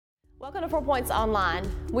Welcome to 4 Points Online.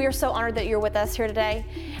 We are so honored that you're with us here today.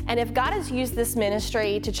 And if God has used this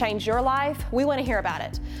ministry to change your life, we want to hear about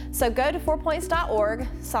it. So go to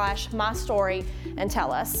 4points.org/mystory and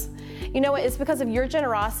tell us. You know what? It's because of your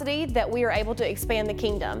generosity that we are able to expand the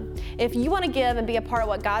kingdom. If you want to give and be a part of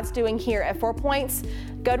what God's doing here at 4 Points,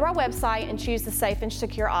 go to our website and choose the safe and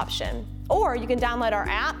secure option. Or you can download our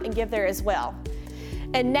app and give there as well.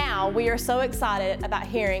 And now we are so excited about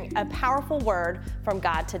hearing a powerful word from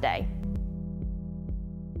God today.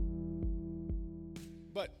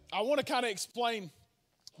 But I want to kind of explain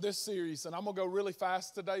this series, and I'm going to go really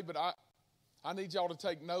fast today, but I need y'all to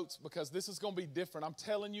take notes because this is going to be different. I'm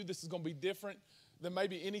telling you, this is going to be different than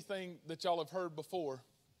maybe anything that y'all have heard before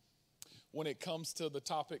when it comes to the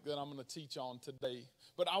topic that I'm going to teach on today.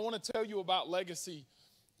 But I want to tell you about legacy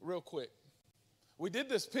real quick. We did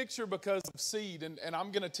this picture because of seed, and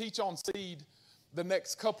I'm going to teach on seed the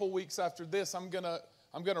next couple weeks after this. I'm going to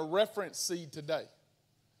reference seed today.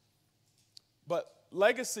 But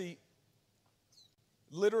legacy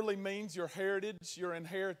literally means your heritage, your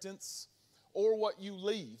inheritance, or what you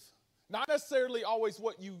leave. Not necessarily always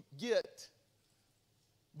what you get,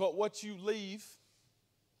 but what you leave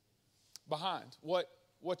behind, what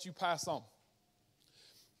you pass on.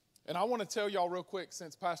 And I want to tell y'all real quick,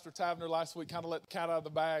 since Pastor Tavener last week kind of let the cat out of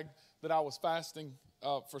the bag, that I was fasting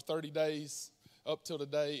for 30 days up till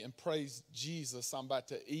today, and praise Jesus, I'm about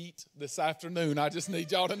to eat this afternoon. I just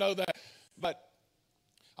need y'all to know that. But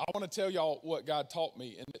I want to tell y'all what God taught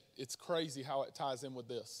me, and it's crazy how it ties in with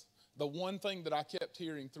this. The one thing that I kept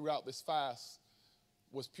hearing throughout this fast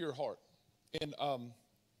was pure heart. In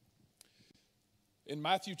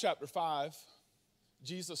Matthew chapter 5,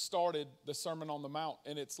 Jesus started the Sermon on the Mount,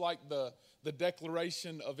 and it's like the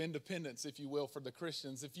Declaration of Independence, if you will, for the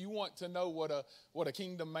Christians. If you want to know what a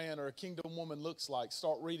kingdom man or a kingdom woman looks like,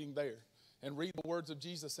 start reading there and read the words of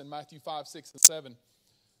Jesus in Matthew 5, 6, and 7.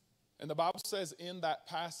 And the Bible says in that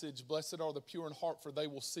passage, blessed are the pure in heart, for they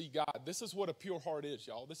will see God. This is what a pure heart is,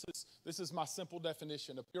 y'all. This is my simple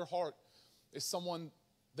definition. A pure heart is someone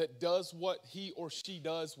that does what he or she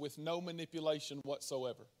does with no manipulation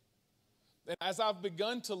whatsoever. And as I've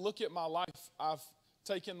begun to look at my life, I've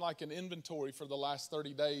taken like an inventory for the last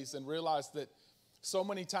 30 days and realized that so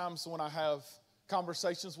many times when I have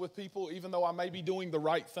conversations with people, even though I may be doing the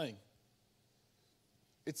right thing,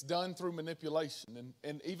 it's done through manipulation.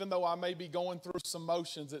 And even though I may be going through some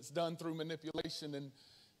motions, it's done through manipulation. And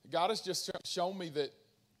God has just shown me that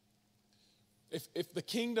if the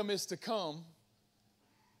kingdom is to come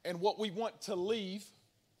and what we want to leave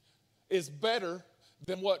is better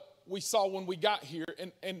than what we saw when we got here,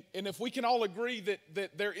 and if we can all agree that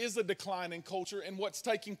there is a decline in culture and what's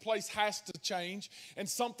taking place has to change and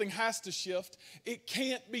something has to shift, it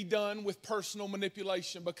can't be done with personal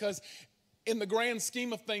manipulation, because in the grand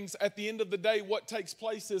scheme of things, at the end of the day, what takes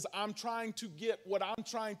place is I'm trying to get what I'm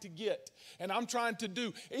trying to get, and I'm trying to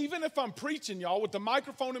do. Even if I'm preaching, y'all, with the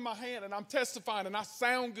microphone in my hand and I'm testifying and I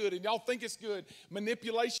sound good and y'all think it's good,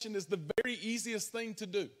 manipulation is the very easiest thing to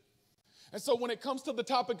do. And so when it comes to the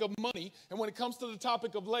topic of money, and when it comes to the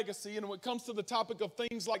topic of legacy, and when it comes to the topic of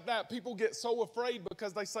things like that, people get so afraid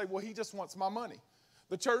because they say, well, he just wants my money.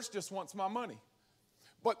 The church just wants my money.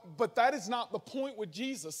 But that is not the point with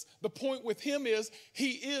Jesus. The point with him is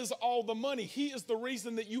he is all the money. He is the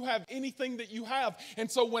reason that you have anything that you have. And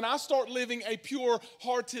so when I start living a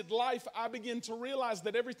pure-hearted life, I begin to realize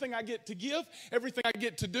that everything I get to give, everything I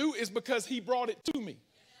get to do is because he brought it to me.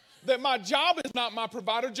 That my job is not my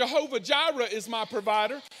provider. Jehovah Jireh is my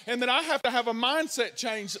provider. And that I have to have a mindset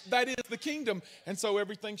change. That is the kingdom. And so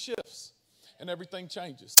everything shifts and everything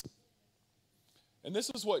changes. And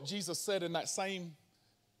this is what Jesus said in that same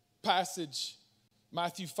passage,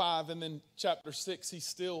 Matthew 5, and then chapter 6. He's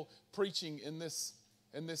still preaching in this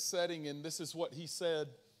setting, and this is what he said.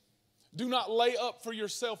 Do not lay up for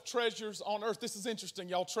yourself treasures on earth. This is interesting,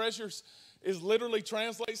 y'all. Treasures is literally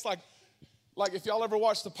translates like if y'all ever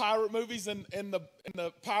watch the pirate movies and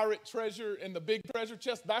the pirate treasure and the big treasure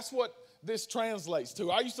chest, that's what this translates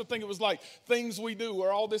to. I used to think it was like things we do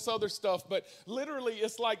or all this other stuff, but literally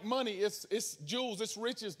it's like money, it's jewels, it's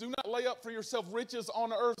riches. Do not lay up for yourself riches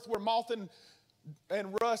on earth where moth and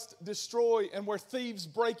rust destroy and where thieves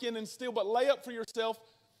break in and steal, but lay up for yourself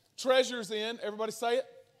treasures in, everybody say it,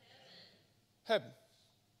 heaven.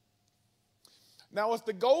 Now if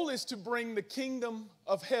the goal is to bring the kingdom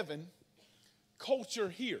of heaven culture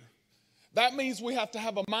here, that means we have to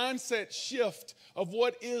have a mindset shift of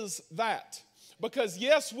what is that. Because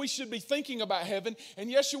yes, we should be thinking about heaven, and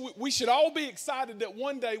yes, we should all be excited that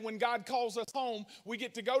one day when God calls us home, we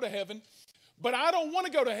get to go to heaven. But I don't want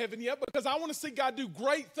to go to heaven yet because I want to see God do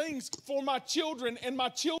great things for my children and my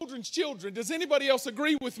children's children. Does anybody else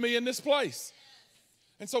agree with me in this place?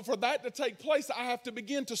 And so for that to take place, I have to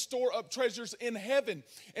begin to store up treasures in heaven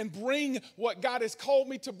and bring what God has called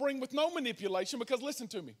me to bring with no manipulation. Because listen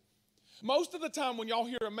to me, most of the time when y'all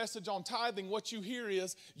hear a message on tithing, what you hear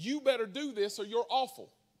is, you better do this or you're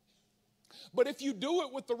awful. But if you do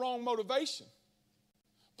it with the wrong motivation,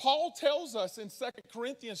 Paul tells us in 2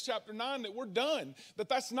 Corinthians chapter 9 that we're done, that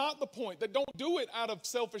that's not the point, that don't do it out of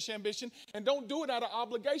selfish ambition and don't do it out of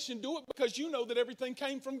obligation. Do it because you know that everything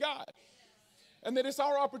came from God. And that it's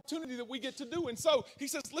our opportunity that we get to do. And so he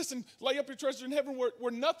says, listen, lay up your treasure in heaven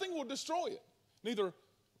where nothing will destroy it. Neither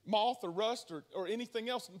moth or rust or anything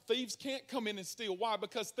else. And thieves can't come in and steal. Why?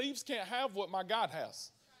 Because thieves can't have what my God has.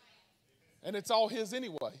 And it's all his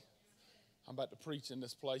anyway. I'm about to preach in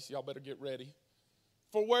this place. Y'all better get ready.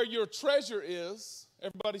 For where your treasure is,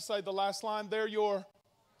 everybody say the last line, there your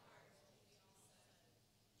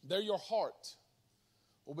heart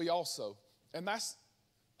will be also. And that's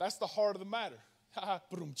the heart of the matter.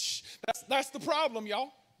 That's the problem,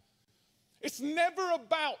 y'all. It's never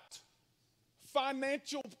about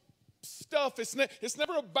financial stuff. It's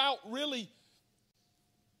never about really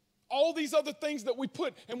all these other things that we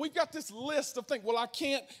put. And we've got this list of things. Well, I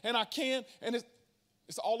can't, and I can. And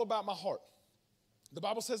it's all about my heart. The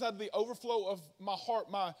Bible says out of the overflow of my heart,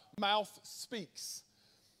 my mouth speaks.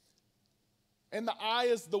 And the eye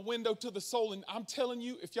is the window to the soul. And I'm telling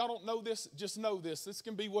you, if y'all don't know this, just know this. This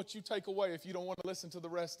can be what you take away if you don't want to listen to the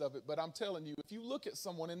rest of it. But I'm telling you, if you look at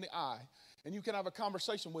someone in the eye and you can have a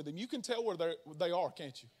conversation with them, you can tell where they are,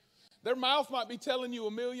 can't you? Their mouth might be telling you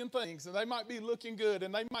a million things, and they might be looking good,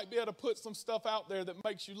 and they might be able to put some stuff out there that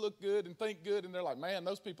makes you look good and think good. And they're like, man,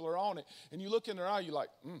 those people are on it. And you look in their eye, you're like,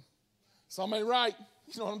 something ain't right.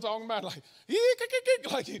 You know what I'm talking about? Like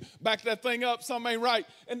back that thing up, something ain't right.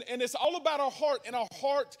 And it's all about our heart, and our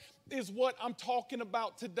heart is what I'm talking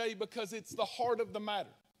about today because it's the heart of the matter.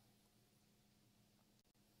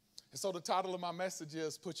 And so the title of my message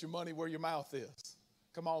is, Put Your Money Where Your Mouth Is.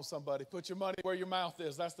 Come on, somebody. Put your money where your mouth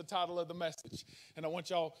is. That's the title of the message. And I want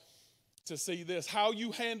y'all to see this, how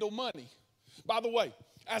you handle money. By the way,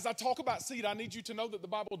 as I talk about seed, I need you to know that the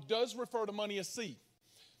Bible does refer to money as seed.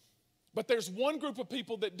 But there's one group of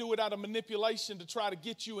people that do it out of manipulation to try to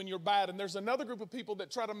get you in your bad. And there's another group of people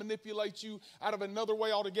that try to manipulate you out of another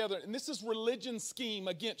way altogether. And this is religion's scheme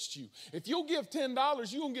against you. If you'll give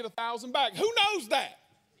 $10, you're going to get 1,000 back. Who knows that?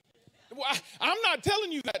 Well, I'm not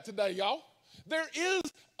telling you that today, y'all. There is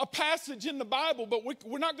a passage in the Bible, but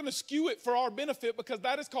we're not going to skew it for our benefit because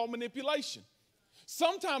that is called manipulation.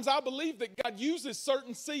 Sometimes I believe that God uses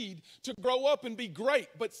certain seed to grow up and be great,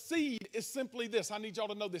 but seed is simply this. I need y'all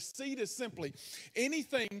to know this. Seed is simply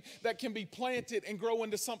anything that can be planted and grow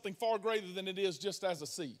into something far greater than it is just as a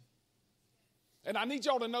seed. And I need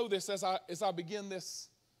y'all to know this as I begin this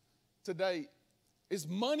today, is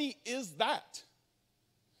money is that.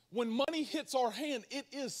 When money hits our hand, it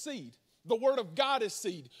is seed. The word of God is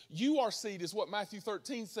seed. You are seed is what Matthew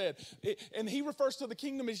 13 said. And he refers to the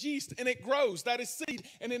kingdom as yeast, and it grows. That is seed.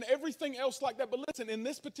 And in everything else like that. But listen, in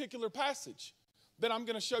this particular passage that I'm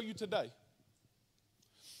going to show you today,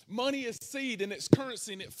 money is seed and it's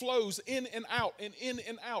currency, and it flows in and out and in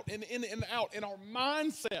and out and in and out. And our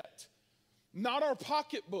mindset, not our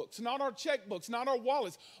pocketbooks, not our checkbooks, not our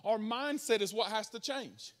wallets, our mindset is what has to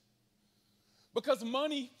change. Because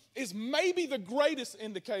money is maybe the greatest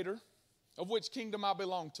indicator of which kingdom I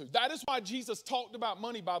belong to. That is why Jesus talked about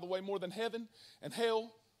money, by the way, more than heaven and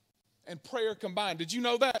hell and prayer combined. Did you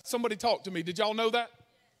know that? Somebody talk to me. Did y'all know that?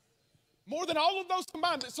 More than all of those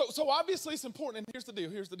combined. So obviously it's important. And here's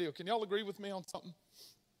the deal. Can y'all agree with me on something?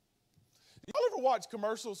 Y'all ever watch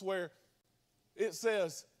commercials where it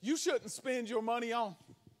says, you shouldn't spend your money on?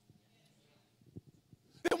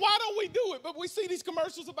 Then why don't we do it? But we see these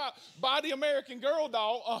commercials about buy the American Girl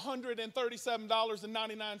doll,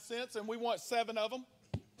 $137.99, and we want 7 of them.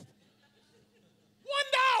 $1. What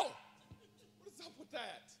is up with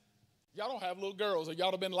that? Y'all don't have little girls, or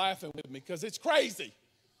y'all have been laughing with me because it's crazy.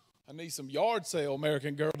 I need some yard sale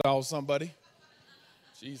American Girl dolls, somebody.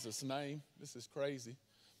 Jesus' name, this is crazy.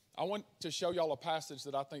 I want to show y'all a passage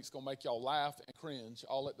that I think is going to make y'all laugh and cringe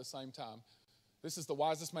all at the same time. This is the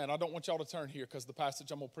wisest man. I don't want y'all to turn here because the passage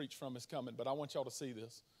I'm going to preach from is coming, but I want y'all to see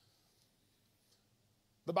this.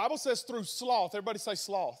 The Bible says through sloth, everybody say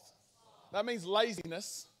sloth. That means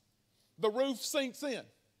laziness. The roof sinks in.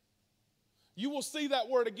 You will see that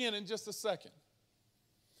word again in just a second.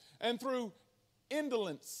 And through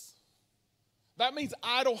indolence, that means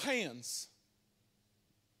idle hands,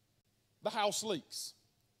 the house leaks.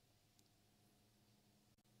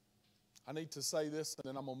 I need to say this and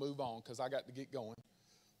then I'm going to move on because I got to get going.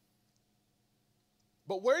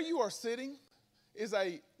 But where you are sitting is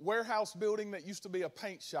a warehouse building that used to be a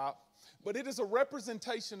paint shop, but it is a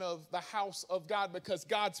representation of the house of God because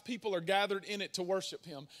God's people are gathered in it to worship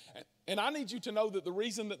him. And I need you to know that the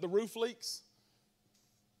reason that the roof leaks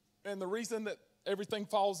and the reason that everything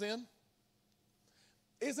falls in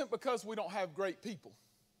isn't because we don't have great people,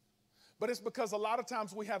 but it's because a lot of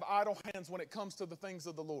times we have idle hands when it comes to the things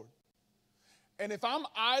of the Lord. And if I'm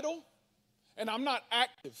idle and I'm not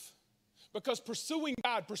active, because pursuing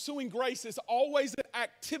God, pursuing grace is always an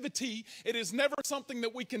activity. It is never something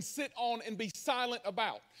that we can sit on and be silent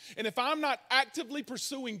about. And if I'm not actively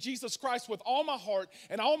pursuing Jesus Christ with all my heart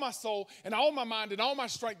and all my soul and all my mind and all my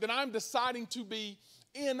strength, then I'm deciding to be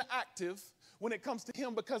inactive when it comes to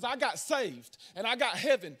him because I got saved and I got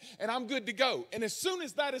heaven and I'm good to go. And as soon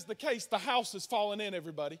as that is the case, the house is falling in,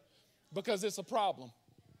 everybody, because it's a problem.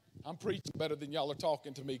 I'm preaching better than y'all are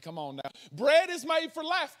talking to me. Come on now. Bread is made for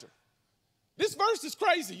laughter. This verse is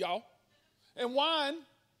crazy, y'all. And wine,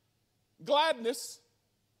 gladness,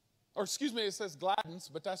 or excuse me, it says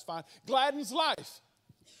gladdens, but that's fine. Gladdens life.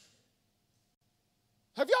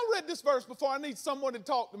 Have y'all read this verse before? I need someone to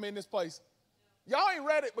talk to me in this place. Y'all ain't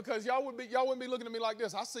read it because y'all wouldn't be looking at me like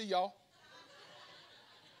this. I see y'all.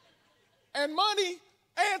 And money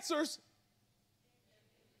answers.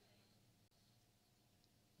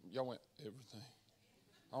 Y'all went everything.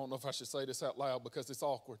 I don't know if I should say this out loud because it's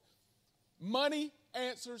awkward. Money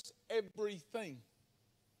answers everything.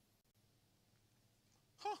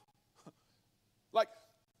 Huh. Like,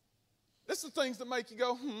 this is things that make you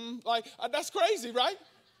go, that's crazy, right?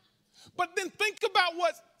 But then think about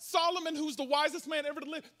what Solomon, who's the wisest man ever to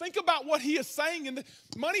live, think about what he is saying. And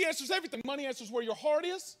money answers everything. Money answers where your heart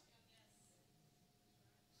is.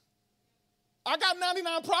 I got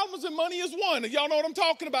 99 problems and money is one. Y'all know what I'm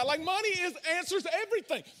talking about. Like answers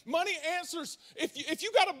everything. Money answers, if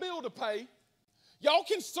you got a bill to pay, y'all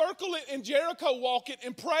can circle it and Jericho walk it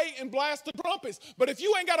and pray and blast the trumpets. But if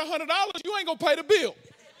you ain't got $100, you ain't going to pay the bill.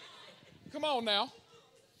 Come on now.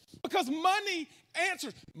 Because money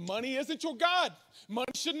answers. Money isn't your God.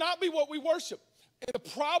 Money should not be what we worship. And the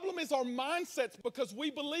problem is our mindsets because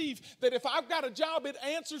we believe that if I've got a job, it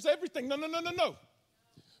answers everything. No.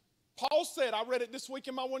 Paul said, I read it this week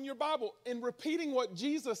in my one-year Bible, in repeating what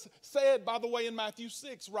Jesus said, by the way, in Matthew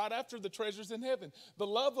 6, right after the treasures in heaven. The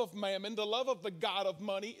love of mammon, the love of the God of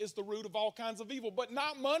money is the root of all kinds of evil, but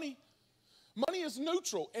not money. Money is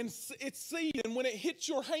neutral, and it's seed, and when it hits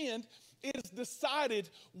your hand, it is decided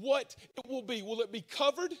what it will be. Will it be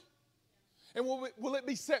covered? And will it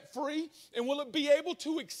be set free? And will it be able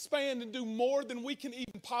to expand and do more than we can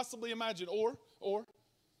even possibly imagine? Or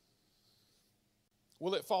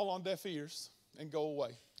will it fall on deaf ears and go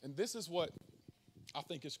away? And this is what I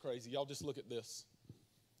think is crazy. Y'all just look at this.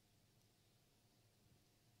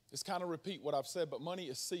 It's kind of repeat what I've said, but money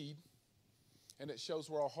is seed, and it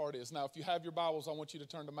shows where our heart is. Now, if you have your Bibles, I want you to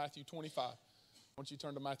turn to Matthew 25. I want you to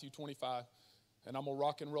turn to Matthew 25, and I'm going to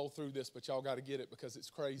rock and roll through this, but y'all got to get it because it's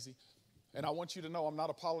crazy. And I want you to know I'm not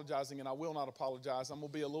apologizing, and I will not apologize. I'm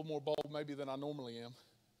going to be a little more bold maybe than I normally am.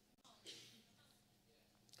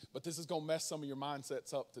 But this is going to mess some of your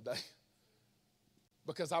mindsets up today.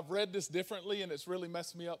 Because I've read this differently, and it's really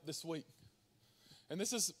messed me up this week. And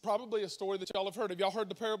this is probably a story that y'all have heard. Have y'all heard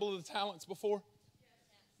the parable of the talents before?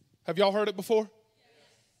 Have y'all heard it before?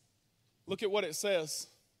 Look at what it says.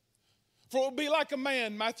 For it will be like a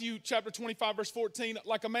man, Matthew chapter 25, verse 14,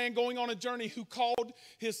 like a man going on a journey who called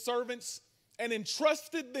his servants and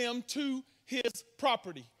entrusted them to his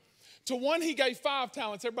property. To one he gave 5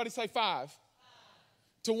 talents. Everybody say 5.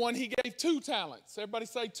 To one he gave 2 talents. Everybody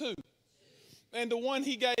say 2. And to one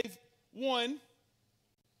he gave 1.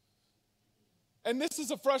 And this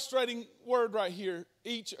is a frustrating word right here.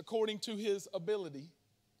 Each according to his ability.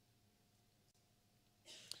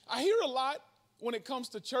 I hear a lot when it comes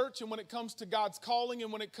to church and when it comes to God's calling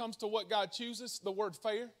and when it comes to what God chooses, the word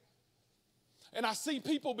fair. And I see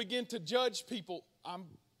people begin to judge people. I'm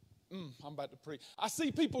about to preach. I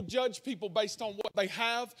see people judge people based on what they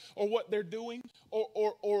have or what they're doing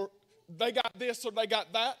or they got this or they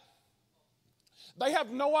got that. They have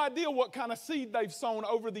no idea what kind of seed they've sown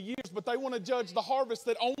over the years, but they want to judge the harvest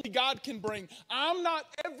that only God can bring. I'm not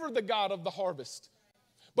ever the God of the harvest,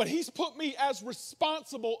 but he's put me as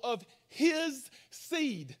responsible of his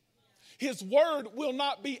seed. His word will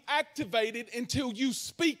not be activated until you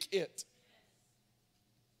speak it.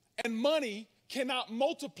 And money cannot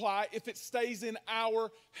multiply if it stays in our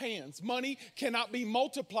hands. Money cannot be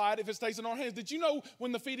multiplied if it stays in our hands. Did you know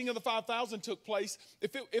when the feeding of the 5,000 took place,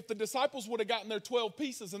 if the disciples would have gotten their 12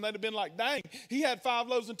 pieces and they'd have been like, dang, he had 5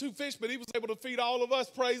 loaves and 2 fish, but he was able to feed all of us,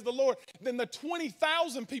 praise the Lord, then the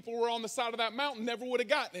 20,000 people were on the side of that mountain never would have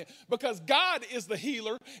gotten it, because God is the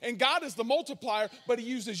healer and God is the multiplier, but he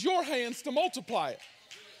uses your hands to multiply it.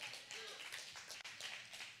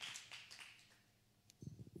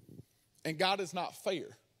 And God is not fair.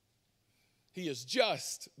 He is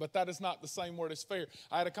just, but that is not the same word as fair.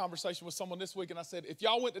 I had a conversation with someone this week, and I said, if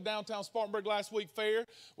y'all went to downtown Spartanburg last week, fair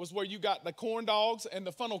was where you got the corn dogs and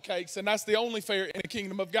the funnel cakes, and that's the only fair in the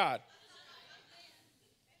kingdom of God.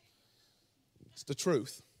 It's the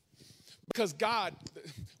truth. Because God,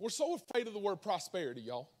 we're so afraid of the word prosperity,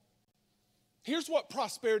 y'all. Here's what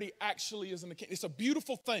prosperity actually is in the kingdom. It's a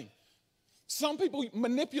beautiful thing. Some people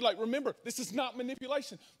manipulate. Remember, this is not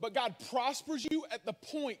manipulation, but God prospers you at the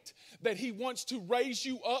point that he wants to raise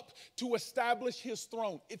you up to establish his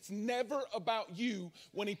throne. It's never about you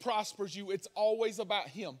when he prospers you. It's always about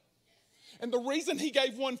him. And the reason he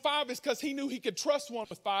gave 1 5 is because he knew he could trust one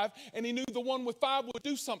with 5, and he knew the one with 5 would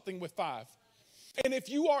do something with 5. And if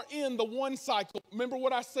you are in the 1 cycle, remember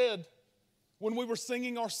what I said when we were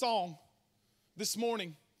singing our song this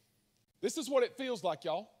morning. This is what it feels like,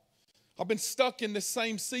 y'all. I've been stuck in this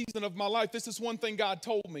same season of my life. This is one thing God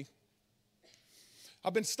told me.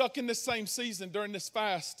 I've been stuck in this same season during this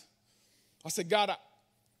fast. I said, God,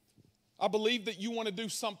 I believe that you want to do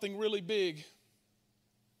something really big.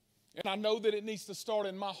 And I know that it needs to start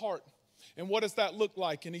in my heart. And what does that look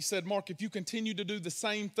like? And he said, Mark, if you continue to do the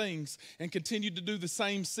same things and continue to do the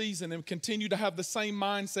same season and continue to have the same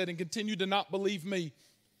mindset and continue to not believe me,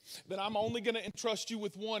 then I'm only going to entrust you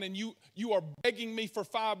with 1, and you are begging me for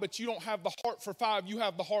 5, but you don't have the heart for 5, you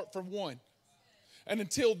have the heart for 1. And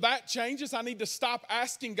until that changes, I need to stop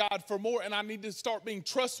asking God for more, and I need to start being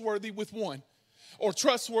trustworthy with 1, or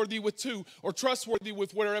trustworthy with 2, or trustworthy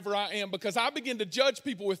with wherever I am, because I begin to judge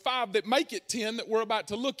people with 5 that make it 10 that we're about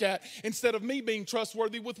to look at, instead of me being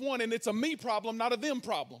trustworthy with 1, and it's a me problem, not a them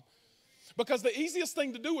problem. Because the easiest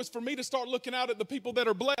thing to do is for me to start looking out at the people that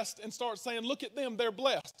are blessed and start saying, look at them, they're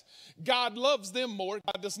blessed. God loves them more.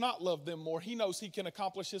 God does not love them more. He knows he can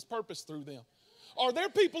accomplish his purpose through them. Are there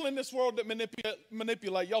people in this world that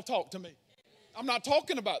manipulate? Y'all talk to me. I'm not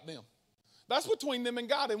talking about them. That's between them and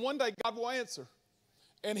God, and one day God will answer.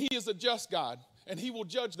 And he is a just God, and he will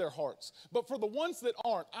judge their hearts. But for the ones that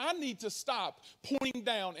aren't, I need to stop pointing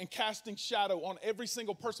down and casting shadow on every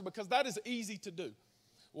single person, because that is easy to do.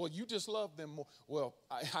 Well, you just love them more. Well,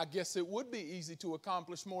 I guess it would be easy to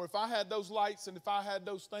accomplish more if I had those lights and if I had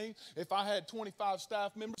those things, if I had 25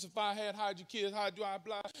 staff members, if I had hide your kids, hide your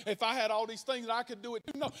blah, if I had all these things, I could do it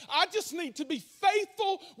too. No, I just need to be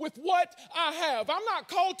faithful with what I have. I'm not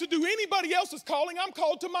called to do anybody else's calling. I'm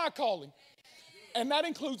called to my calling. And that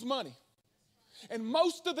includes money. And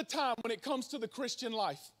most of the time when it comes to the Christian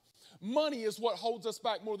life, money is what holds us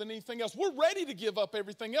back more than anything else. We're ready to give up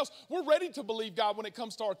everything else. We're ready to believe God when it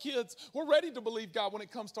comes to our kids. We're ready to believe God when it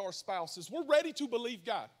comes to our spouses. We're ready to believe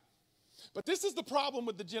God. But this is the problem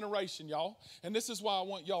with the generation, y'all. And this is why I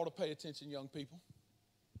want y'all to pay attention, young people.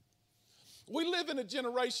 We live in a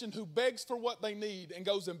generation who begs for what they need and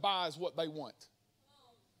goes and buys what they want.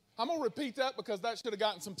 I'm going to repeat that because that should have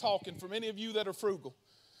gotten some talking from any of you that are frugal.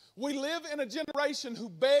 We live in a generation who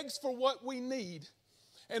begs for what we need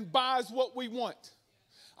and buys what we want.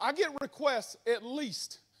 I get requests at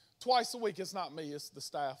least twice a week. It's not me, it's the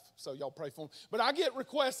staff, so y'all pray for them. But I get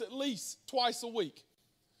requests at least twice a week.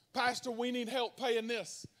 Pastor, we need help paying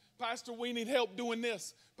this. Pastor, we need help doing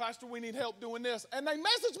this. Pastor, we need help doing this. And they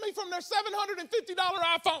message me from their $750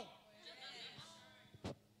 iPhone.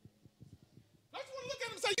 I just want to look at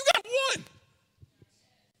them and say, you got 1.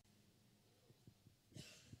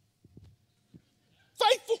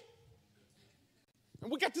 Faithful. And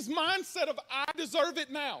we got this mindset of I deserve it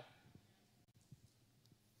now.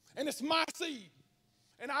 And it's my seed.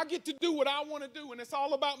 And I get to do what I want to do. And it's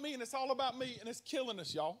all about me, and it's all about me. And it's killing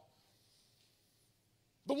us, y'all.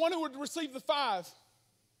 The one who would receive the 5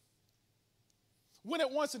 went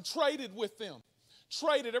at once and traded with them.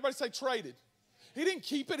 Traded. Everybody say traded. He didn't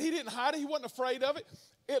keep it. He didn't hide it. He wasn't afraid of it.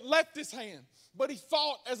 It left his hand. But he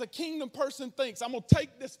thought, as a kingdom person thinks, I'm going to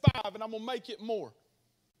take this 5 and I'm going to make it more.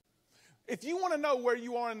 If you want to know where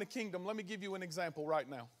you are in the kingdom, let me give you an example right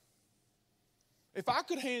now. If I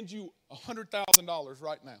could hand you $100,000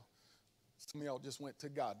 right now, some of y'all just went to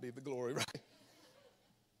God be the glory, right?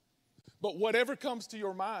 But whatever comes to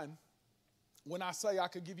your mind, when I say I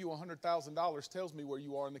could give you $100,000, tells me where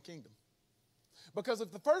you are in the kingdom. Because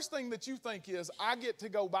if the first thing that you think is, I get to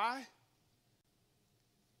go buy,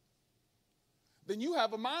 then you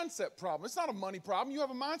have a mindset problem. It's not a money problem. You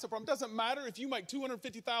have a mindset problem. It doesn't matter if you make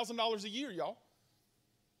 $250,000 a year, y'all.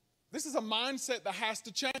 This is a mindset that has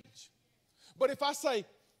to change. But if I say,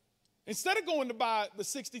 instead of going to buy the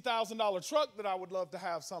 $60,000 truck that I would love to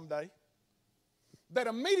have someday, that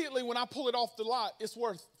immediately when I pull it off the lot, it's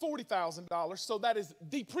worth $40,000, so that is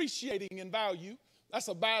depreciating in value. That's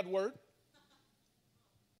a bad word.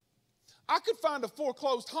 I could find a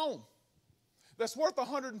foreclosed home that's worth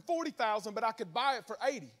 $140,000, but I could buy it for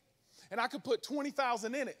 $80,000, and I could put $20,000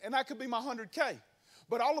 in it, and that could be my $100K.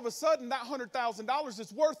 But all of a sudden, that $100,000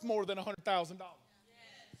 is worth more than $100,000.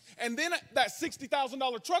 And then that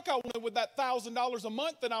 $60,000 truck I wanted with that $1,000 a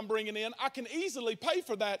month that I'm bringing in, I can easily pay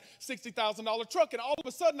for that $60,000 truck. And all of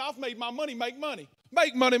a sudden, I've made my money make money.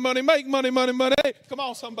 Make money, money, make money, money, money. Come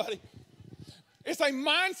on, somebody. It's a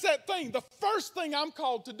mindset thing. The first thing I'm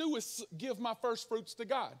called to do is give my first fruits to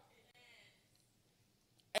God.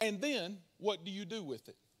 And then, what do you do with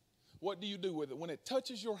it? What do you do with it? When it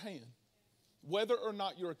touches your hand, whether or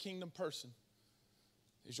not you're a kingdom person,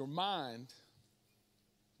 is your mind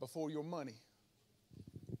before your money.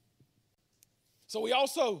 So we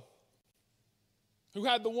also, who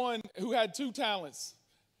had the one who had 2 talents,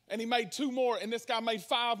 and he made 2 more, and this guy made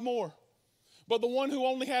 5 more. But the one who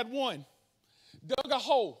only had 1 dug a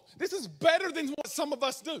hole. This is better than what some of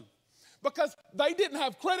us do, because they didn't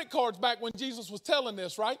have credit cards back when Jesus was telling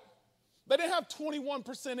this, right? They didn't have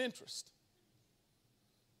 21% interest.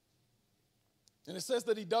 And it says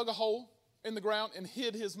that he dug a hole in the ground and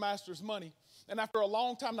hid his master's money. And after a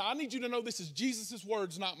long time, now I need you to know this is Jesus'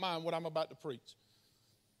 words, not mine, what I'm about to preach.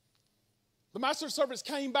 The master's servants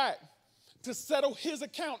came back to settle his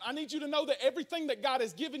account. I need you to know that everything that God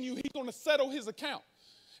has given you, he's going to settle his account.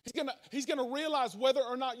 He's going to realize whether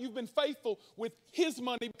or not you've been faithful with his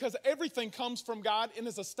money, because everything comes from God and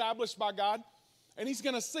is established by God. And he's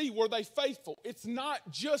going to see, were they faithful? It's not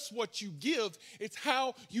just what you give, it's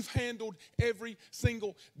how you've handled every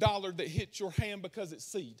single dollar that hits your hand, because it's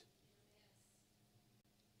seed.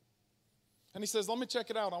 And he says, let me check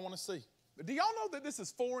it out. I want to see. Do y'all know that this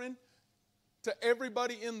is foreign to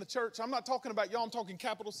everybody in the church? I'm not talking about y'all. I'm talking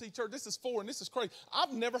capital C church. This is foreign. This is crazy.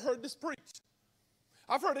 I've never heard this preached.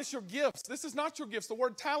 I've heard it's your gifts. This is not your gifts. The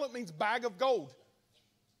word talent means bag of gold.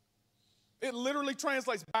 It literally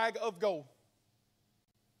translates bag of gold.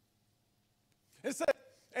 It said,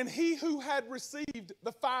 and he who had received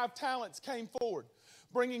the 5 talents came forward,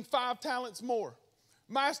 bringing 5 talents more.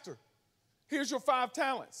 Master, here's your 5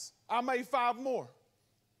 talents. I made 5 more.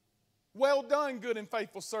 Well done, good and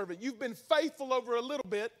faithful servant. You've been faithful over a little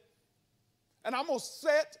bit, and I'm going to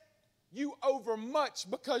set you over much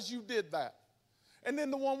because you did that. And then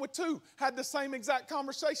the one with 2 had the same exact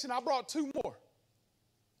conversation. I brought 2 more.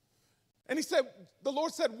 And he said, the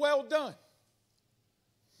Lord said, well done.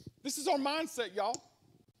 This is our mindset, y'all.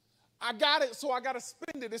 I got it, so I got to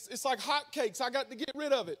spend it. It's like hotcakes. I got to get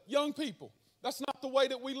rid of it. Young people, that's not the way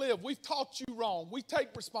that we live. We've taught you wrong. We take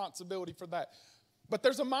responsibility for that. But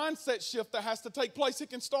there's a mindset shift that has to take place.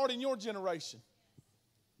 It can start in your generation.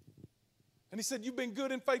 And he said, you've been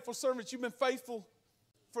good and faithful servants. You've been faithful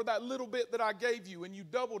for that little bit that I gave you, and you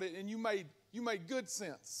doubled it, and you made good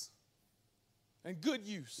sense and good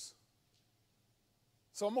use.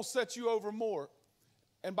 So I'm going to set you over more.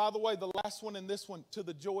 And by the way, the last one and this one, to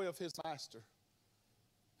the joy of his master.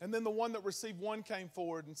 And then the one that received 1 came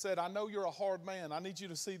forward and said, I know you're a hard man. I need you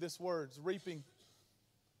to see this words. Reaping,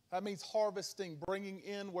 that means harvesting, bringing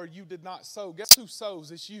in where you did not sow. Guess who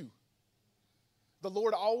sows? It's you. The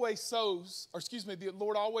Lord always sows, the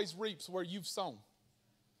Lord always reaps where you've sown.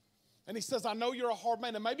 And he says, I know you're a hard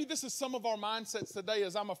man. And maybe this is some of our mindsets today,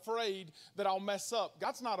 is I'm afraid that I'll mess up.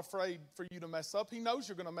 God's not afraid for you to mess up. He knows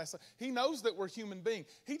you're going to mess up. He knows that we're human beings.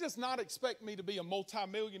 He does not expect me to be a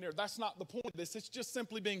multimillionaire. That's not the point of this. It's just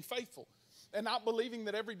simply being faithful and not believing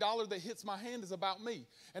that every dollar that hits my hand is about me,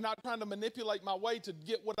 and not trying to manipulate my way to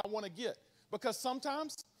get what I want to get. Because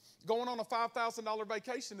sometimes going on a $5,000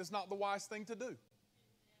 vacation is not the wise thing to do.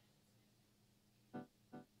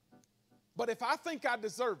 But if I think I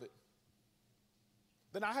deserve it,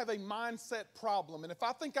 then I have a mindset problem. And if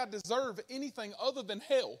I think I deserve anything other than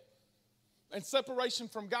hell and separation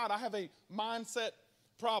from God, I have a mindset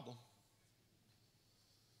problem.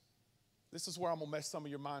 This is where I'm going to mess some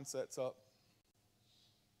of your mindsets up.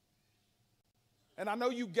 And I know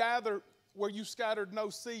you gather where you scattered no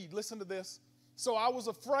seed. Listen to this. So I was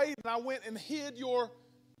afraid, and I went and hid your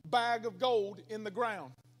bag of gold in the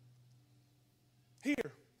ground.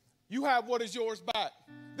 Here, you have what is yours back.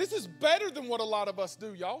 This is better than what a lot of us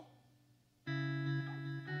do, y'all.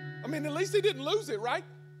 I mean, at least he didn't lose it, right?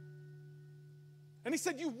 And he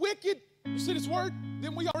said, you wicked, you see this word?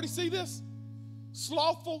 Didn't we already see this?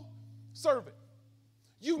 slothful servant.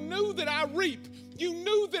 You knew that I reap. You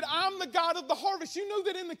knew that I'm the God of the harvest. You knew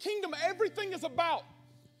that in the kingdom, everything is about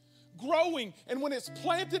growing. And when it's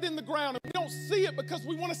planted in the ground, and we don't see it because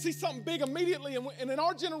we want to see something big immediately. And in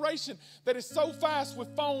our generation that is so fast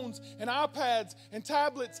with phones and iPads and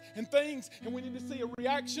tablets and things, and we need to see a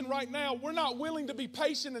reaction right now, we're not willing to be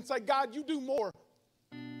patient and say, God, you do more.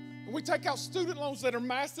 And we take out student loans that are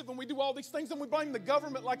massive, and we do all these things, and we blame the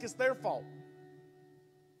government like it's their fault.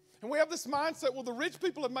 And we have this mindset, well, the rich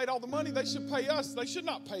people have made all the money, they should pay us. They should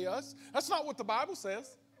not pay us. That's not what the Bible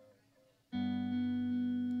says.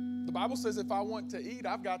 The Bible says if I want to eat,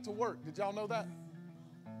 I've got to work. Did y'all know that?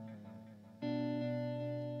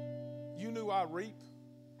 You knew I reap,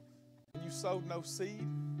 and you sowed no seed.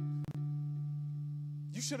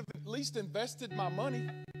 You should have at least invested my money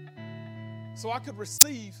so I could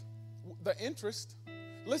receive the interest.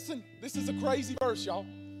 Listen, this is a crazy verse, y'all.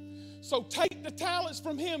 So take the talents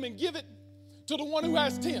from him and give it to the one who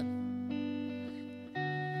has 10.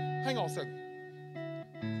 Hang on a second.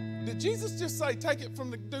 Did Jesus just say take it from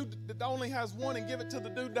the dude that only has 1 and give it to the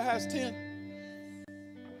dude that has 10?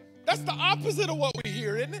 That's the opposite of what we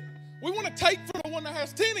hear, isn't it? We want to take from the one that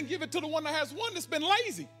has 10 and give it to the one that has 1 that's been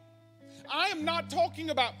lazy. I am not talking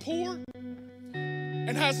about poor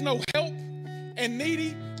and has no help and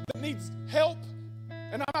needy that needs help.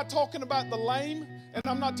 And I'm not talking about the lame, and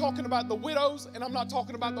I'm not talking about the widows, and I'm not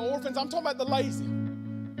talking about the orphans. I'm talking about the lazy.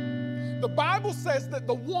 The Bible says that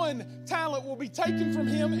the 1 talent will be taken from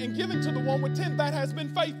him and given to the one with 10 that has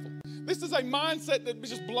been faithful. This is a mindset that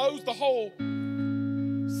just blows the whole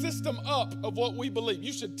system up of what we believe.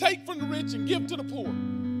 You should take from the rich and give to the poor.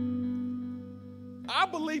 I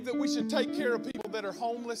believe that we should take care of people that are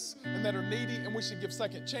homeless and that are needy, and we should give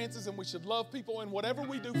second chances, and we should love people, and whatever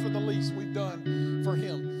we do for the least, we've done for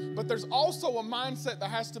him. But there's also a mindset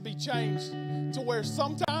that has to be changed to where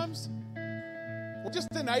sometimes we're just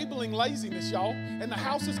enabling laziness, y'all, and the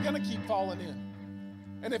house is going to keep falling in.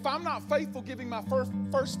 And if I'm not faithful giving my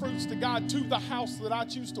first fruits to God to the house that I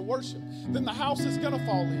choose to worship, then the house is going to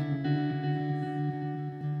fall in.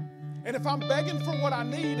 And if I'm begging for what I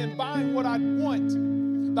need and buying what I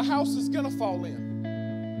want, the house is going to fall in.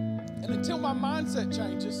 And until my mindset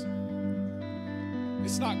changes,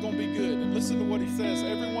 it's not going to be good. And listen to what he says.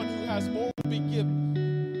 Everyone who has more will be given.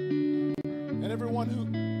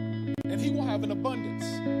 And he will have an abundance.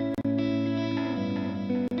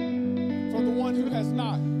 From the one who has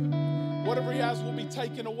not, whatever he has will be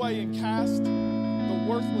taken away and cast the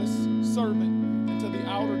worthless servant into the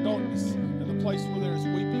outer darkness, in the place where there is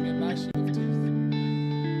weeping and gnashing of teeth.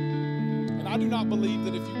 And I do not believe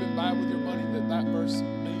that if you've been bad with your money, that verse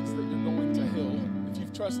means that you're going to hell. If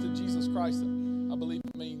you've trusted Jesus Christ, I believe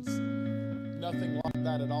it means nothing like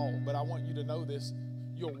that at all. But I want you to know this.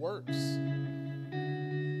 Your works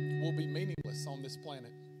will be meaningless on this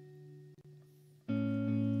planet.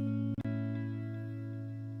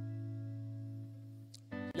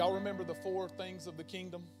 Y'all remember the 4 things of the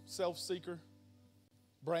kingdom? Self-seeker,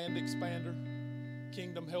 brand expander,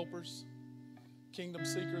 kingdom helpers, kingdom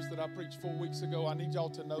seekers that I preached 4 weeks ago. I need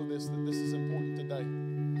y'all to know this, that this is important today.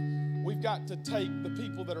 We've got to take the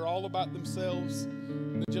people that are all about themselves,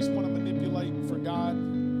 that just want to manipulate for God,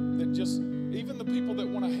 that just, even the people that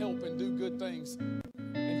want to help and do good things,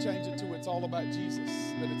 and change it to it's all about Jesus,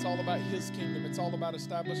 that it's all about his kingdom, it's all about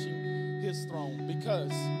establishing his throne.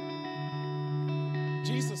 Because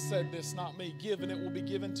Jesus said this, not me, give and it will be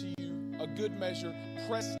given to you, a good measure,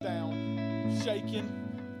 pressed down, shaken.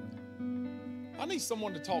 I need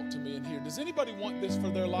someone to talk to me in here. Does anybody want this for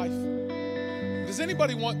their life? Does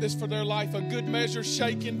anybody want this for their life? A good measure,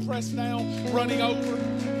 shaken, pressed down, running over,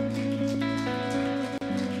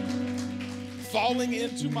 falling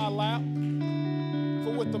into my lap. For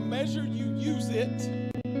with the measure you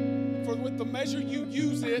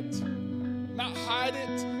use it, not hide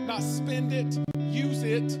it, not spend it, use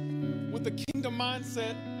it with the kingdom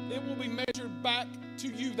mindset, it will be measured back to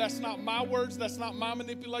you. That's not my words, that's not my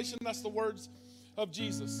manipulation, that's the words of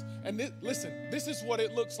Jesus. And listen, this is what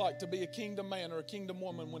it looks like to be a kingdom man or a kingdom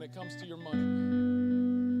woman when it comes to your money.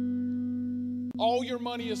 All your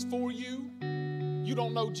money is for you. You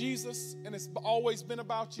don't know Jesus, and it's always been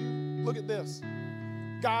about you. Look at this.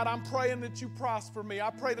 God, I'm praying that you prosper me.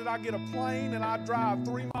 I pray that I get a plane and I drive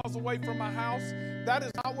 3 miles away from my house. That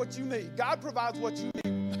is not what you need. God provides what you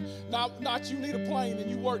need. Not you need a plane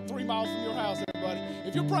and you work 3 miles from your house, everybody.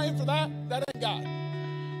 If you're praying for that, that ain't God.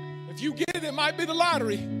 If you get it, it might be the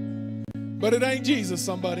lottery, but it ain't Jesus,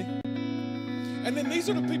 somebody. And then these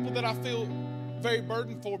are the people that I feel very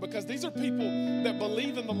burdened for, because these are people that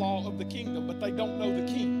believe in the law of the kingdom, but they don't know the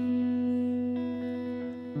king.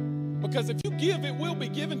 Because if you give, it will be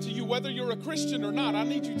given to you, whether you're a Christian or not. I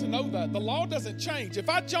need you to know that. The law doesn't change. If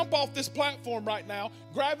I jump off this platform right now,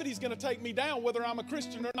 gravity's going to take me down whether I'm a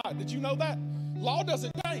Christian or not. Did you know that? Law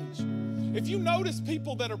doesn't change. If you notice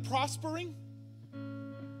people that are prospering,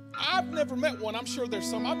 I've never met one. I'm sure there's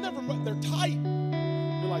some. I've never met, they're tight.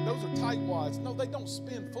 You're like, those are tight wads. No, they don't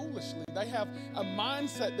spend foolishly. They have a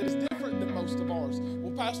mindset that is different than most of ours.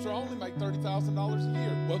 Well, Pastor, I only make $30,000 a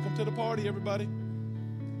year. Welcome to the party, everybody.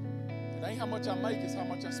 It ain't how much I make, it's how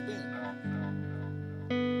much I spend.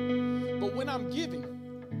 But when I'm giving,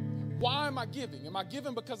 why am I giving? Am I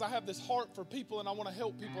giving because I have this heart for people and I want to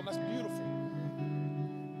help people, and that's beautiful.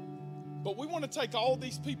 But we want to take all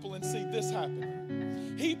these people and see this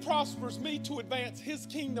happen. He prospers me to advance his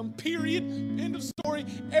kingdom, period. End of story.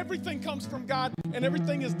 Everything comes from God, and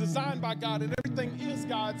everything is designed by God, and everything is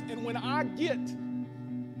God's. And when I get,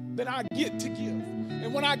 then I get to give.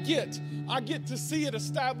 And when I get to see it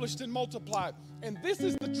established and multiplied. And this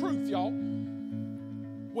is the truth, y'all.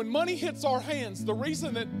 When money hits our hands, the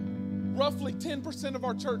reason that roughly 10% of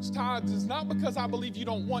our church tithes is not because I believe you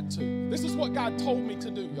don't want to. This is what God told me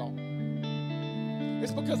to do, y'all.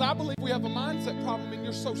 It's because I believe we have a mindset problem and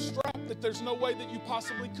you're so strapped that there's no way that you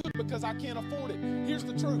possibly could because I can't afford it. Here's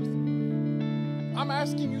the truth. I'm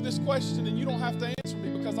asking you this question and you don't have to answer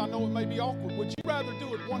me because I know it may be awkward. Would you rather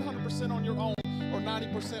do it 100% on your own or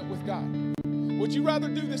 90% with God? Would you rather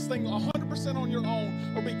do this thing 100% on your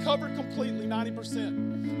own or be covered completely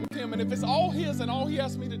 90% with him? And if it's all his and all he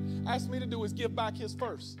asked me to do is give back his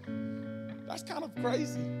first, that's kind of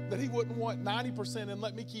crazy that he wouldn't want 90% and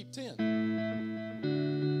let me keep 10.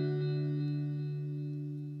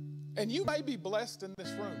 And you may be blessed in this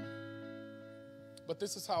room, but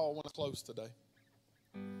this is how I want to close today.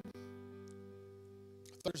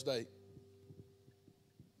 Thursday,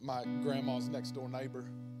 my grandma's next door neighbor,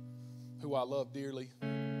 who I love dearly,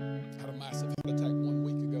 had a massive heart attack 1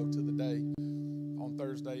 week ago to the day on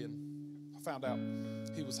Thursday, and I found out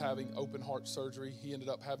he was having open heart surgery. He ended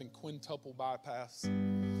up having quintuple bypass.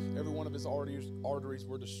 Every one of his arteries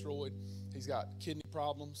were destroyed. He's got kidney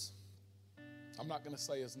problems. I'm not going to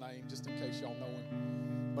say his name just in case y'all know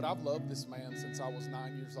him. But I've loved this man since I was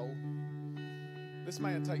 9 years old. This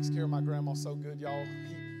man takes care of my grandma so good, y'all.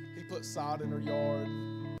 He puts sod in her yard.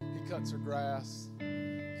 He cuts her grass.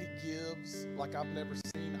 He gives like I've never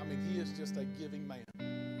seen. I mean, he is just a giving man.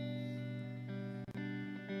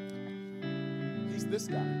 He's this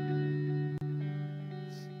guy.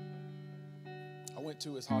 I went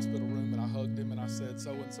to his hospital room and I hugged him and I said,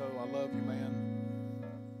 so-and-so, I love you, man.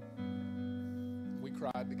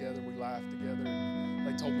 Cried together, we laughed together.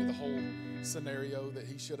 They told me the whole scenario that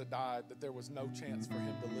he should have died, that there was no chance for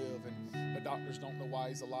him to live, and the doctors don't know why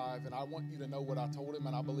he's alive. And I want you to know what I told him,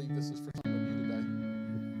 and I believe this is for some of you today.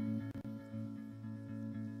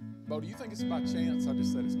 Bo, do you think it's by chance? I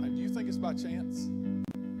just said his name. Do you think it's by chance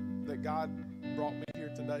that God brought me here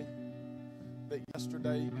today? That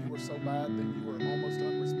yesterday you were so bad that you were almost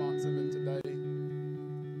unresponsive, and today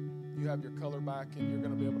you have your color back and you're going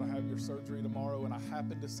to be able to have your surgery tomorrow. And I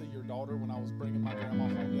happened to see your daughter when I was bringing my grandma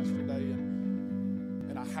home yesterday,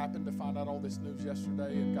 and I happened to find out all this news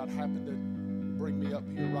yesterday, and God happened to bring me up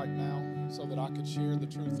here right now so that I could share the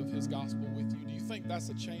truth of his gospel with you. Do you think that's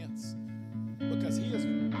a chance? Because he has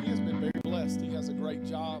been very blessed. He has a great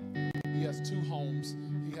job. He has 2 homes.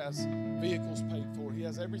 He has vehicles paid for. He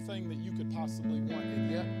has everything that you could possibly want, and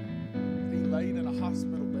yet he laid in a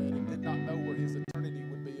hospital bed and did not know where his eternity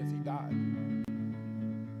would be if he died.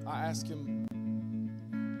 I asked him,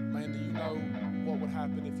 man, do you know what would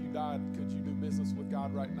happen if you died? Could you do business with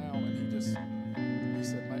God right now? And he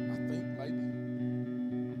said, mate, I think maybe.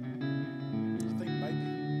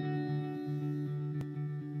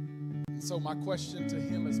 And so my question to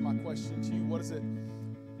him is my question to you. What does it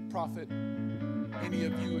profit any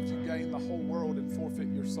of you if you gain the whole world and forfeit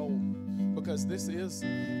your soul? Because this is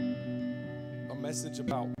a message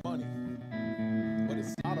about money, but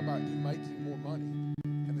it's not about you making more money,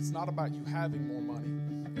 and it's not about you having more money.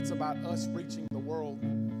 It's about us reaching the world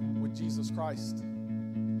with Jesus Christ,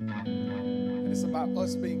 and it's about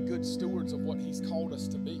us being good stewards of what he's called us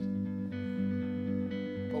to be.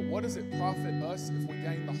 But what does it profit us if we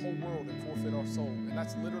gain the whole world and forfeit our soul? And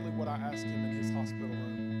that's literally what I asked him in his hospital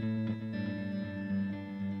room.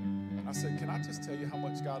 I said, can I just tell you how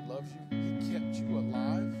much God loves you? He kept you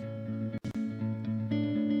alive.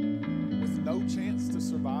 With no chance to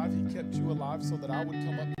survive, he kept you alive so that I would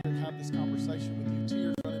come up here and have this conversation with you,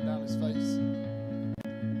 tears running down his face.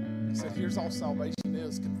 He said, here's all salvation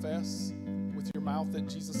is. Confess with your mouth that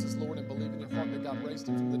Jesus is Lord and believe in your heart that God raised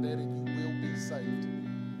him from the dead, and you will be saved.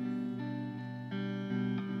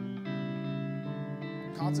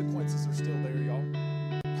 Consequences are still there, y'all.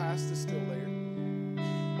 Past is still there.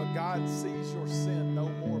 But God sees your sin no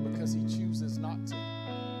more because he chooses not to.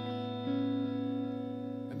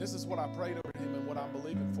 And this is what I prayed over him and what I'm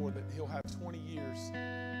believing for, that he'll have 20 years.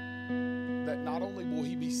 That not only will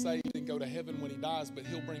he be saved and go to heaven when he dies, but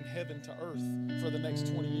he'll bring heaven to earth for the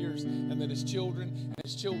next 20 years. And that his children and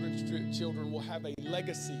his children's children will have a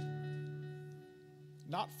legacy.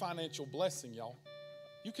 Not financial blessing, y'all.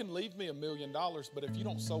 You can leave me $1 million, but if you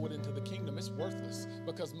don't sow it into the kingdom, it's worthless,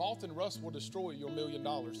 because moth and rust will destroy your $1 million,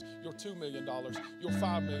 your $2 million, your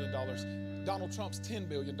 $5 million. Donald Trump's $10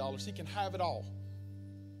 billion. He can have it all.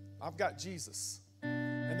 I've got Jesus.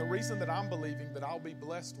 And the reason that I'm believing that I'll be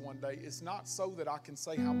blessed one day is not so that I can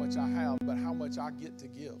say how much I have, but how much I get to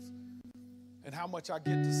give and how much I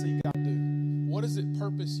get to see God do. What does it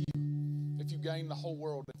purpose you if you gain the whole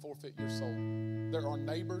world and forfeit your soul? There are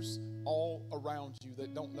neighbors all around you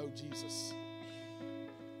that don't know Jesus.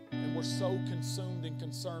 And we're so consumed and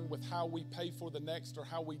concerned with how we pay for the next or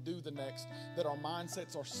how we do the next that our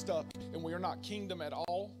mindsets are stuck and we are not kingdom at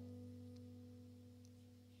all.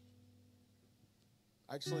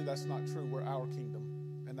 Actually, that's not true. We're our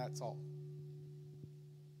kingdom, and that's all.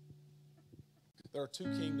 There are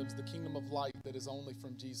two kingdoms, the kingdom of light that is only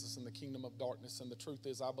from Jesus and the kingdom of darkness. And the truth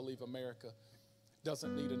is, I believe America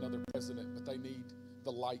doesn't need another president, but they need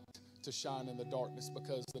the light to shine in the darkness,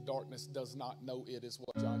 because the darkness does not know it, is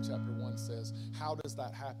what John chapter 1 says. How does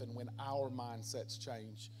that happen? When our mindsets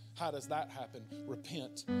change. How does that happen?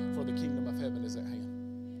 Repent, for the kingdom of heaven is at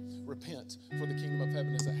hand. Repent, for the kingdom of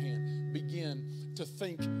heaven is at hand. Begin to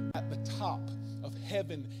think at the top of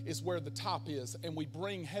heaven is where the top is. And we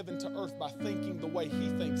bring heaven to earth by thinking the way he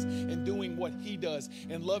thinks and doing what he does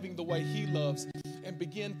and loving the way he loves. And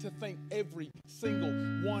begin to think every single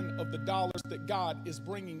one of the dollars that God is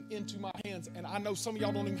bringing into my hands. And I know some of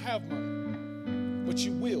y'all don't even have money, but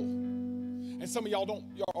you will. And some of y'all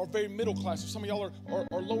are very middle class. Some of y'all are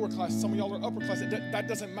lower class. Some of y'all are upper class. That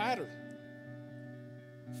doesn't matter.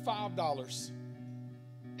 $5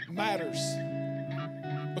 matters,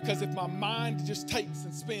 because if my mind just takes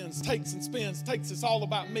and spins, it's all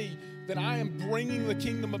about me, then I am bringing the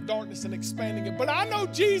kingdom of darkness and expanding it. But I know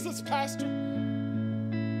Jesus, Pastor.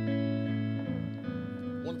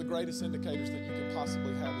 One of the greatest indicators that you can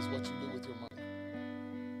possibly have is what you do with your money.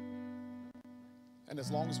 And as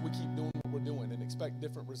long as we keep doing what we're doing and expect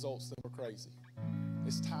different results, then we're crazy.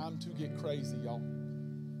 It's time to get crazy, y'all.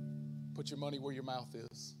 Put your money where your mouth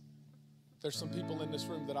is. There's some people in this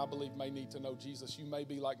room that I believe may need to know Jesus. You may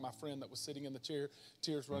be like my friend that was sitting in the chair,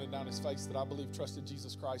 tears running down his face, that I believe trusted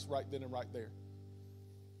Jesus Christ right then and right there.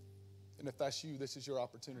 And if that's you, this is your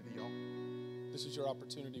opportunity, y'all. This is your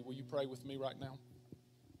opportunity. Will you pray with me right now?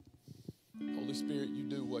 Holy Spirit, you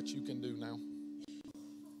do what you can do now.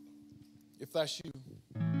 If that's you,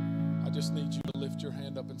 I just need you to lift your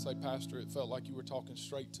hand up and say, Pastor, it felt like you were talking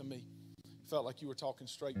straight to me. It felt like you were talking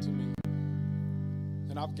straight to me.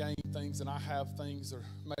 And I've gained things and I have things, or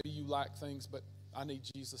maybe you lack things, but I need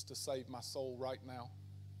Jesus to save my soul right now.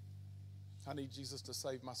 I need Jesus to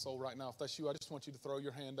save my soul right now. If that's you, I just want you to throw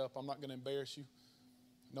your hand up. I'm not going to embarrass you.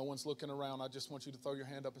 No one's looking around. I just want you to throw your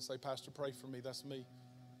hand up and say, Pastor, pray for me. That's me.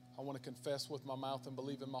 I want to confess with my mouth and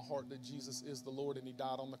believe in my heart that Jesus is the Lord and he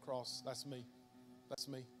died on the cross. That's me. That's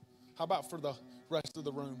me. How about for the rest of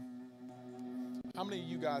the room? How many of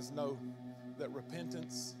you guys know that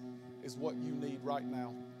repentance is what you need right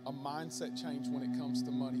now? A mindset change when it comes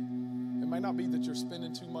to money. It may not be that you're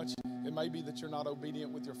spending too much. It may be that you're not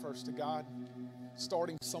obedient with your first to God.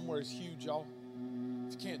 Starting somewhere is huge, y'all.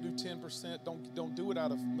 If you can't do 10%, don't do it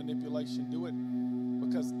out of manipulation. Do it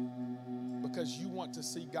because you want to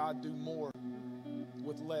see God do more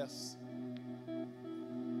with less.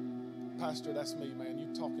 Pastor, that's me, man.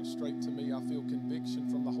 You're talking straight to me. I feel conviction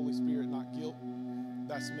from the Holy Spirit, not guilt.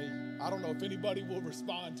 That's me. I don't know if anybody will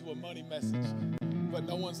respond to a money message, but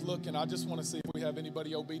no one's looking. I just want to see if we have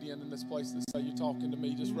anybody obedient in this place that say, you're talking to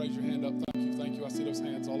me. Just raise your hand up. Thank you. Thank you. I see those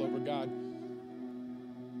hands all over. God.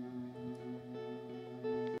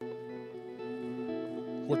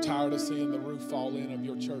 We're tired of seeing the roof fall in of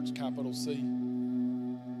your church, capital C.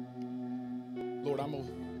 Lord, I'm going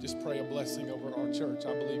to just pray a blessing over our church.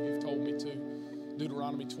 I believe you've told me to.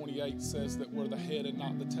 Deuteronomy 28 says that we're the head and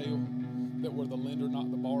not the tail, that we're the lender, not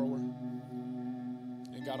the borrower.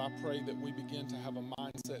 And God, I pray that we begin to have a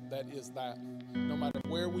mindset that is that. No matter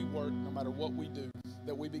where we work, no matter what we do,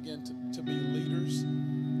 that we begin to be leaders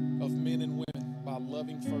of men and women by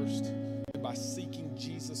loving first and by seeking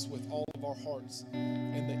Jesus with all of our hearts.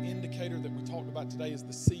 And the indicator that we talked about today is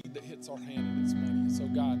the seed that hits our hand and it's money. So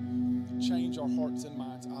God, change our hearts and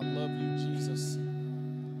minds. I love you, Jesus.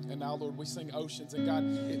 And now, Lord, we sing oceans. And God,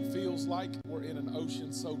 it feels like we're in an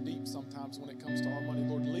ocean so deep sometimes when it comes to our money.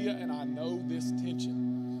 Lord, Leah and I know this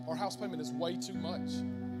tension. Our house payment is way too much.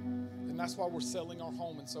 And that's why we're selling our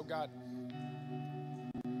home. And so, God,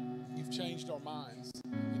 you've changed our minds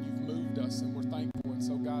and you've moved us, and we're thankful. And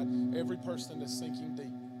so, God, every person that's sinking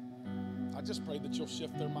deep, I just pray that you'll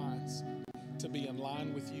shift their minds to be in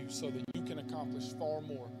line with you so that you can accomplish far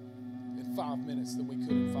more in 5 minutes than we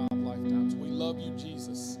could in 5 lifetimes. We love you,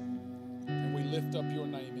 Jesus, and we lift up your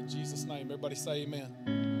name. In Jesus' name, everybody say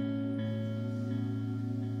amen.